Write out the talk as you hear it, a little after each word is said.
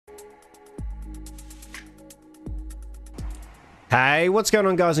Hey, what's going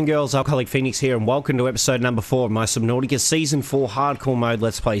on, guys and girls? Alcoholic Phoenix here, and welcome to episode number 4 of my Subnautica Season 4 Hardcore Mode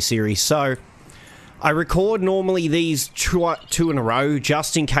Let's Play series. So, I record normally these two in a row,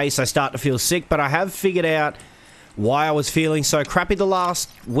 just in case I start to feel sick, but I have figured out why I was feeling so crappy the last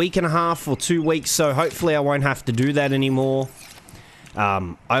week and a half or 2 weeks, so hopefully I won't have to do that anymore.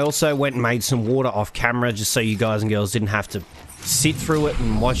 I also went and made some water off camera, just so you guys and girls didn't have to sit through it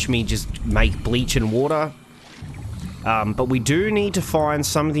and watch me just make bleach and water. But we do need to find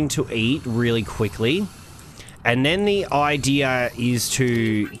something to eat really quickly. And then the idea is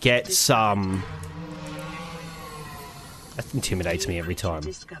to get some... That intimidates me every time.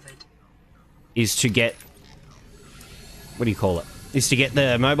 Is to get... What do you call it? Is to get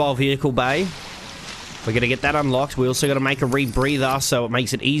the mobile vehicle bay. We're going to get that unlocked. We also got to make a rebreather so it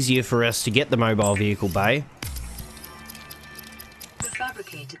makes it easier for us to get the mobile vehicle bay. The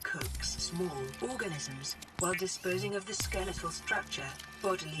fabricator cooks small organisms while disposing of the skeletal structure,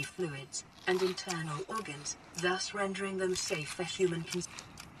 bodily fluids, and internal organs, thus rendering them safe for human consumption.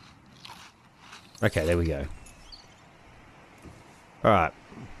 Okay, there we go. Alright.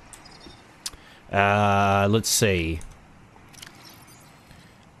 Let's see.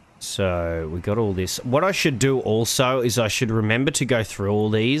 So, we got all this. What I should do also is I should remember to go through all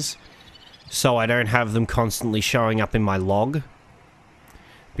these so I don't have them constantly showing up in my log.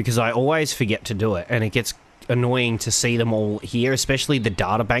 Because I always forget to do it, and it gets annoying to see them all here, especially the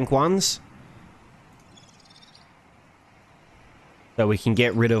databank ones. So we can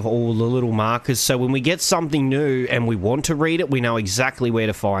get rid of all the little markers, so when we get something new and we want to read it, we know exactly where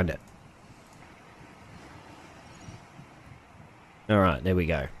to find it. Alright, there we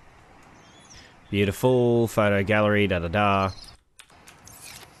go. Beautiful, photo gallery, da-da-da.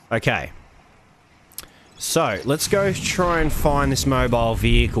 Okay. So, let's go try and find this mobile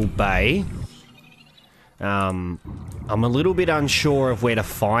vehicle bay. I'm a little bit unsure of where to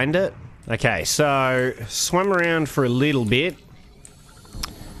find it. Okay, so, swim around for a little bit.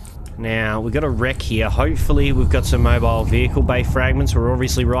 Now, we've got a wreck here. Hopefully, we've got some mobile vehicle bay fragments. We're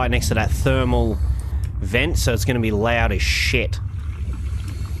obviously right next to that thermal vent, so it's going to be loud as shit.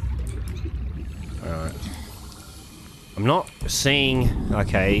 Alright. I'm not seeing...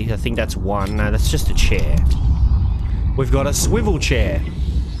 Okay, I think that's one. No, that's just a chair. We've got a swivel chair.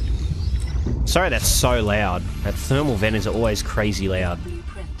 Sorry, that's so loud. That thermal vent is always crazy loud.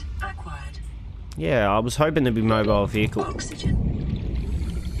 Yeah, I was hoping there'd be mobile vehicle... I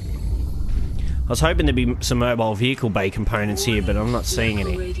was hoping there'd be some mobile vehicle bay components here, but I'm not seeing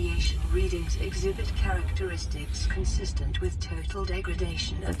any. Radiation readings exhibit characteristics consistent with total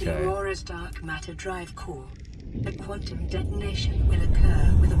degradation of the Aurora's dark matter drive core. A quantum detonation will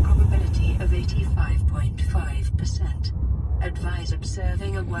occur with a probability of 85.5%. Advise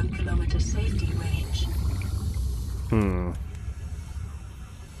observing a 1 kilometer safety range.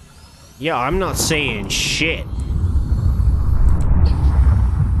 Yeah, I'm not seeing shit.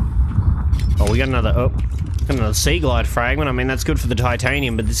 Oh, we got another... Oh, got another sea glide fragment. I mean, that's good for the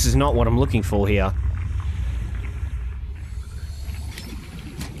titanium, but this is not what I'm looking for here.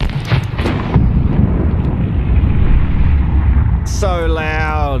 So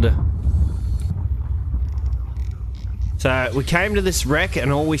loud. So we came to this wreck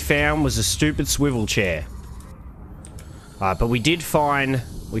and all we found was a stupid swivel chair. But we did find...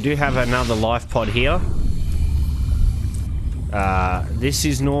 We do have another life pod here. This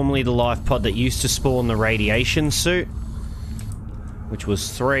is normally the life pod that used to spawn the radiation suit, which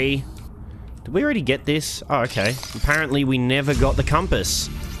was 3. Did we already get this? Oh, okay. Apparently we never got the compass.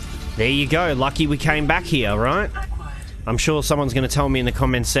 There you go. Lucky we came back here, right? I'm sure someone's going to tell me in the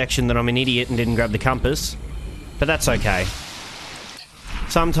comments section that I'm an idiot and didn't grab the compass. But that's okay.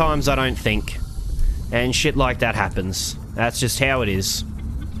 Sometimes I don't think. And shit like that happens. That's just how it is.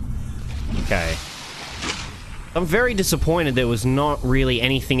 Okay. I'm very disappointed there was not really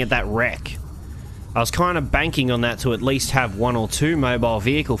anything at that wreck. I was kind of banking on that to at least have 1 or 2 mobile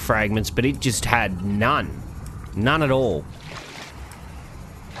vehicle fragments, but it just had none. None at all.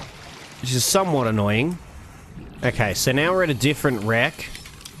 Which is somewhat annoying. Okay, so now we're at a different wreck.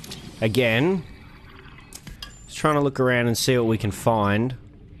 Again. Just trying to look around and see what we can find.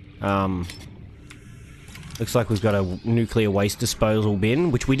 Looks like we've got a nuclear waste disposal bin,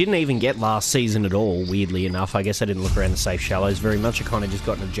 which we didn't even get last season at all, weirdly enough. I guess I didn't look around the safe shallows very much. I kind of just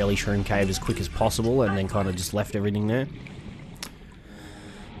got in a jelly shroom cave as quick as possible and then kind of just left everything there.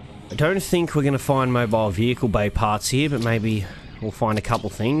 I don't think we're going to find mobile vehicle bay parts here, but maybe we'll find a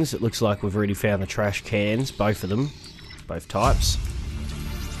couple things. It looks like we've already found the trash cans, both of them, both types.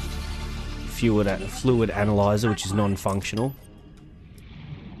 Fluid analyzer, which is non-functional.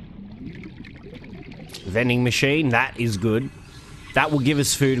 Vending machine, that is good. That will give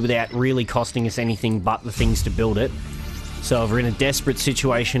us food without really costing us anything but the things to build it. So if we're in a desperate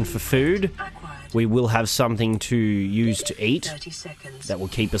situation for food, we will have something to use to eat that will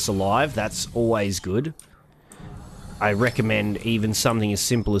keep us alive. That's always good. I recommend even something as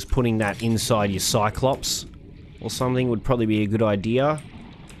simple as putting that inside your Cyclops or something would probably be a good idea.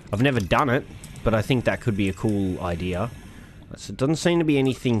 I've never done it, but I think that could be a cool idea. So it doesn't seem to be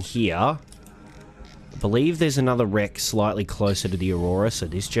anything here. I believe there's another wreck slightly closer to the Aurora, so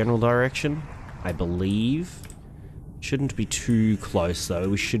this general direction, I believe. Shouldn't be too close though,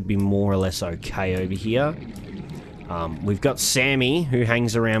 we should be more or less okay over here. We've got Sammy, who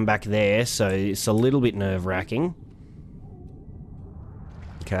hangs around back there, so it's a little bit nerve-wracking.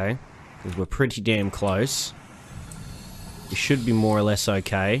 Okay, because we're pretty damn close. We should be more or less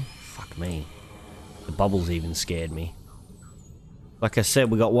okay. Fuck me. The bubbles even scared me. Like I said,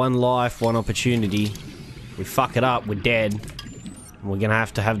 we got one life, one opportunity. If we fuck it up, we're dead. And we're gonna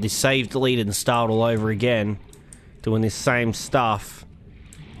have to have this save, deleted, and start all over again. Doing this same stuff.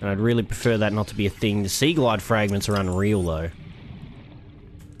 And I'd really prefer that not to be a thing. The sea glide fragments are unreal though.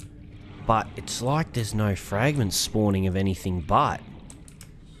 But it's like there's no fragments spawning of anything but.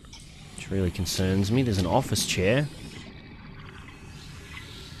 Which really concerns me. There's an office chair.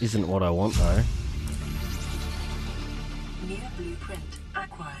 Isn't what I want though. New blueprint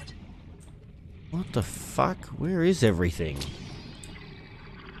acquired. What the fuck? Where is everything?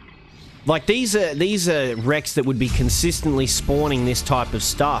 Like, these are wrecks that would be consistently spawning this type of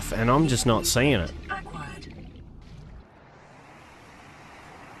stuff, and I'm just not seeing it. Acquired.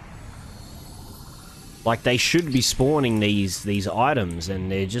 Like, they should be spawning these items,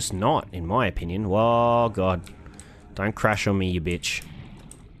 and they're just not, in my opinion. Whoa, God. Don't crash on me, you bitch.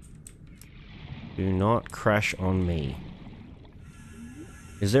 Do not crash on me.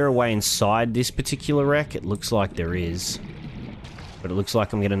 Is there a way inside this particular wreck? It looks like there is. But it looks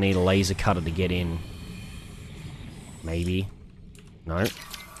like I'm going to need a laser cutter to get in. Maybe. No.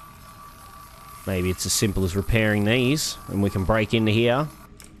 Maybe it's as simple as repairing these, and we can break into here.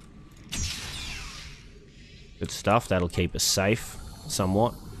 Good stuff. That'll keep us safe,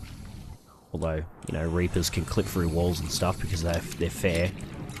 somewhat. Although, you know, Reapers can clip through walls and stuff because they're fair.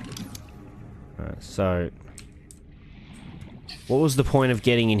 Alright, so... what was the point of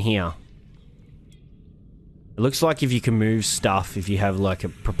getting in here? It looks like if you can move stuff, if you have like a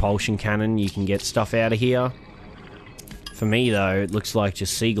propulsion cannon, you can get stuff out of here. For me though, it looks like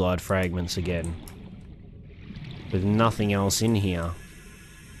just sea glide fragments again. With nothing else in here.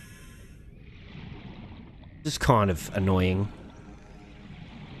 Just kind of annoying.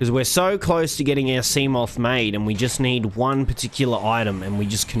 Because we're so close to getting our Seamoth made and we just need one particular item and we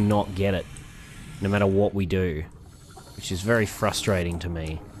just cannot get it. No matter what we do. Which is very frustrating to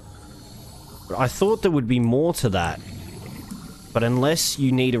me. I thought there would be more to that. But unless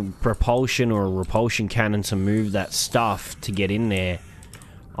you need a propulsion or a repulsion cannon to move that stuff to get in there,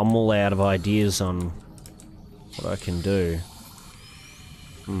 I'm all out of ideas on what I can do.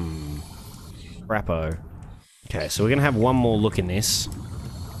 Crappo. Okay, so we're gonna have one more look in this.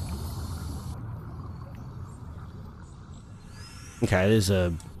 Okay, there's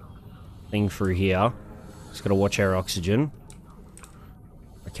a thing through here. Just gotta watch our oxygen.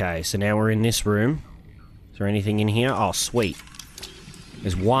 Okay, so now we're in this room. Is there anything in here? Oh, sweet.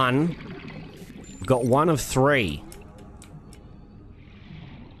 There's one. We've got one of 3.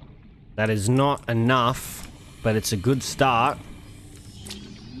 That is not enough, but it's a good start.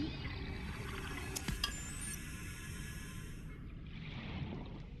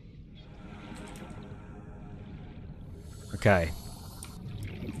 Okay.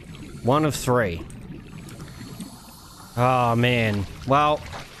 1 of 3. Oh, man. Well,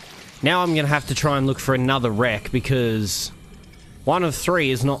 now I'm going to have to try and look for another wreck because 1 of 3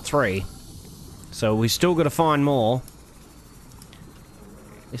 is not 3. So we still got to find more.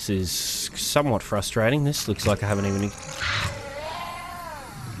 This is somewhat frustrating. This looks like I haven't even...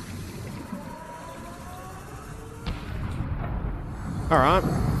 Alright.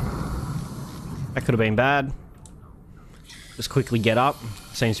 That could have been bad. Just quickly get up.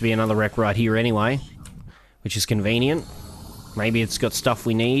 Seems to be another wreck right here anyway. Which is convenient. Maybe it's got stuff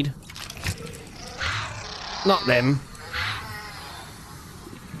we need. Not them.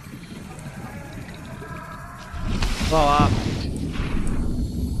 Blow up.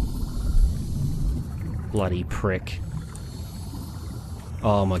 Bloody prick.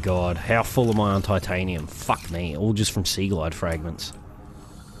 Oh my god. How full am I on titanium? Fuck me. All just from sea glide fragments.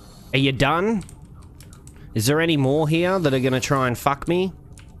 Are you done? Is there any more here that are gonna try and fuck me?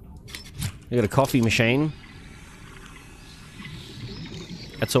 We got a coffee machine.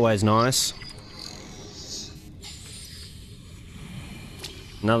 That's always nice.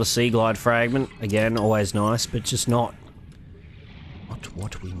 Another sea glide fragment. Again, always nice, but just not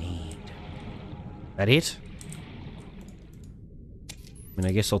what we need. That it? I mean,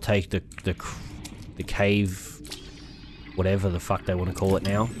 I guess I'll take the cave, whatever the fuck they want to call it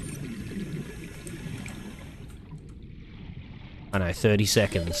now. I know, 30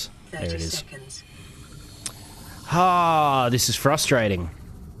 seconds. 30 there it is. seconds. Ah, this is frustrating.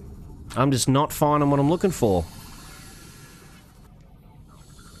 I'm just not finding what I'm looking for.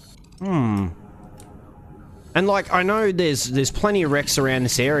 And like, I know there's plenty of wrecks around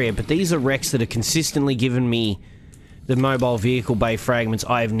this area, but these are wrecks that have consistently given me the mobile vehicle bay fragments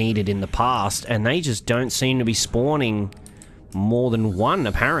I've needed in the past, and they just don't seem to be spawning more than one,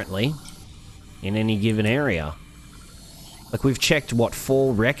 apparently, in any given area. Like, we've checked, what,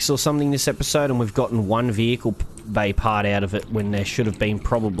 4 wrecks or something this episode, and we've gotten 1 vehicle bay part out of it when there should have been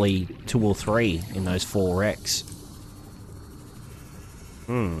probably 2 or 3 in those 4 wrecks.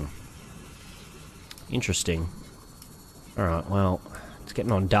 Interesting. Alright, well, it's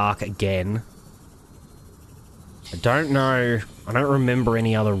getting on dark again. I don't know, I don't remember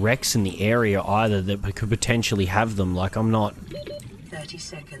any other wrecks in the area either that could potentially have them. Like, I'm not... 30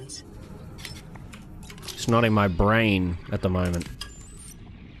 seconds. It's not in my brain at the moment.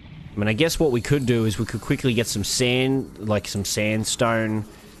 I mean, I guess what we could do is we could quickly get some sand, like some sandstone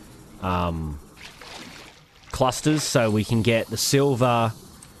clusters, so we can get the silver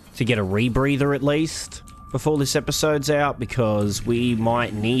to get a rebreather at least before this episode's out, because we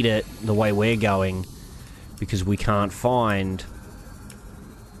might need it the way we're going, because we can't find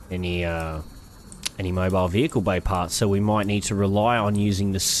any mobile vehicle bay parts, so we might need to rely on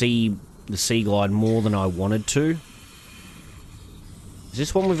using the sea glide more than I wanted to. Is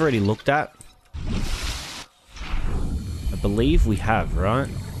this one we've already looked at? I believe we have, right?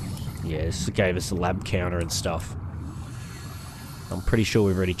 Yeah, this gave us the lab counter and stuff. I'm pretty sure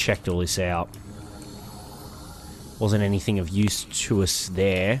we've already checked all this out. Wasn't anything of use to us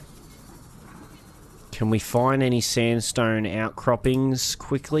there. Can we find any sandstone outcroppings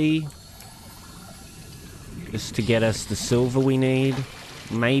quickly? Just to get us the silver we need?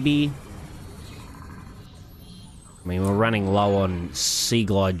 Maybe? I mean, we're running low on sea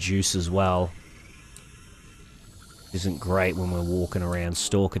glide juice as well. Isn't great when we're walking around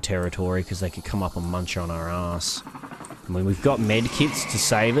stalker territory, because they could come up and munch on our ass. I mean, we've got med kits to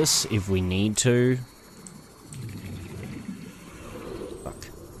save us if we need to. Fuck.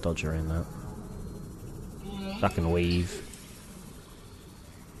 Dodge around that. Duck and weave.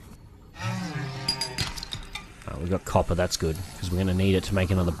 Oh, we got copper, that's good, because we're going to need it to make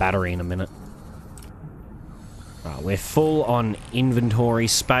another battery in a minute. Right, we're full on inventory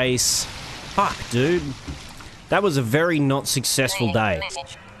space. Fuck, dude. That was a very not successful day.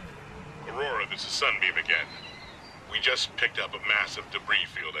 Aurora, this is Sunbeam again. We just picked up a massive debris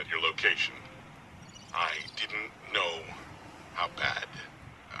field at your location. I didn't know how bad.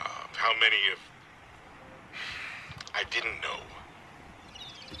 How many of... I didn't know.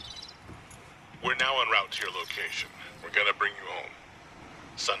 We're now en route to your location. We're gonna bring you home.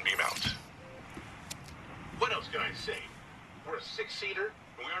 Sunbeam out. What else can I say? We're a 6-seater,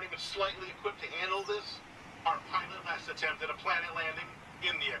 and we aren't even slightly equipped to handle this. Our pilot last attempted a planet landing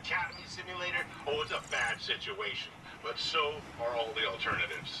in the Academy simulator. Oh, it's a bad situation, but so are all the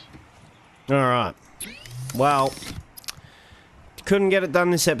alternatives. Alright. Well, couldn't get it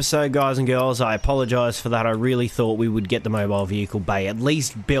done this episode, guys and girls. I apologise for that. I really thought we would get the mobile vehicle bay at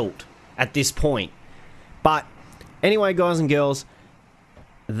least built at this point. But anyway, guys and girls,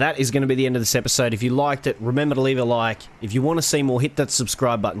 that is going to be the end of this episode. If you liked it, remember to leave a like. If you want to see more, hit that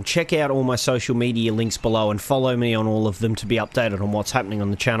subscribe button. Check out all my social media links below and follow me on all of them to be updated on what's happening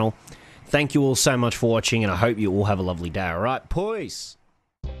on the channel. Thank you all so much for watching, and I hope you all have a lovely day, alright? Peace!